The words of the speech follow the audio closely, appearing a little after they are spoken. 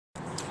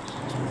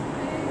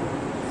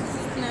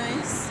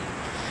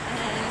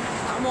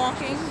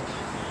walking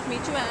to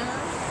meet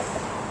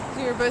JoAnna.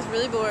 We were both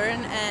really bored,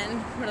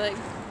 and we're like,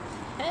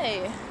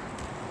 hey, you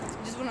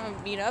just want to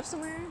meet up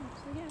somewhere?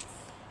 So yeah.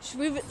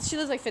 She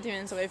lives like 15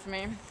 minutes away from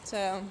me,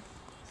 so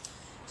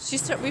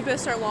we both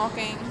start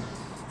walking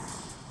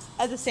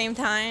at the same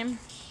time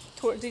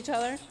towards each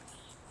other.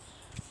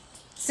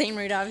 Same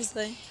route,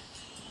 obviously.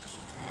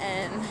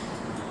 And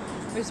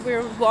we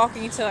were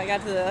walking until I got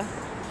to the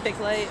big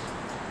light.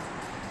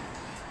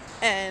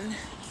 And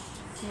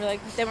we're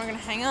like, then we're going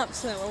to hang up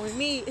so that when we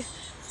meet,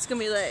 it's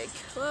going to be like,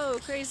 whoa,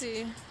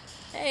 crazy.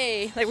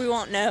 Hey, like we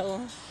won't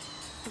know.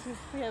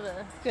 We have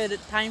a good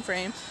time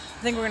frame.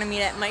 I think we're going to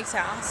meet at Mike's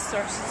house, so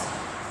it's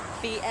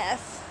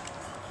BF.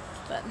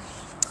 But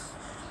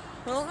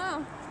we don't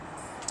know.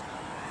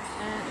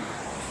 And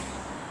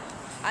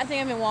I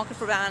think I've been walking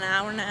for about an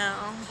hour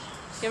now,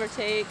 give or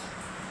take.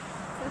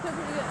 I feel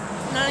pretty good.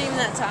 Not even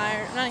that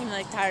tired. Not even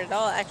like tired at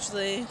all,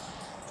 actually.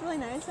 It's really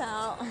nice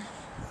out.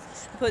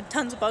 I put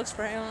tons of bug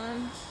spray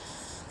on.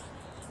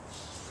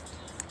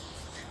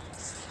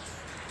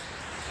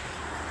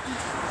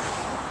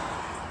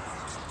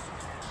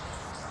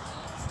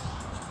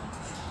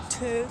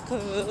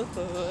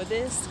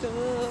 Disco.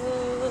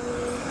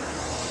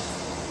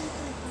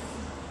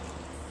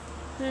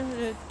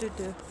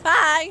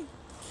 Bye.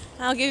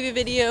 I'll give you a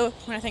video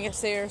when I think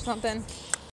it's there or something.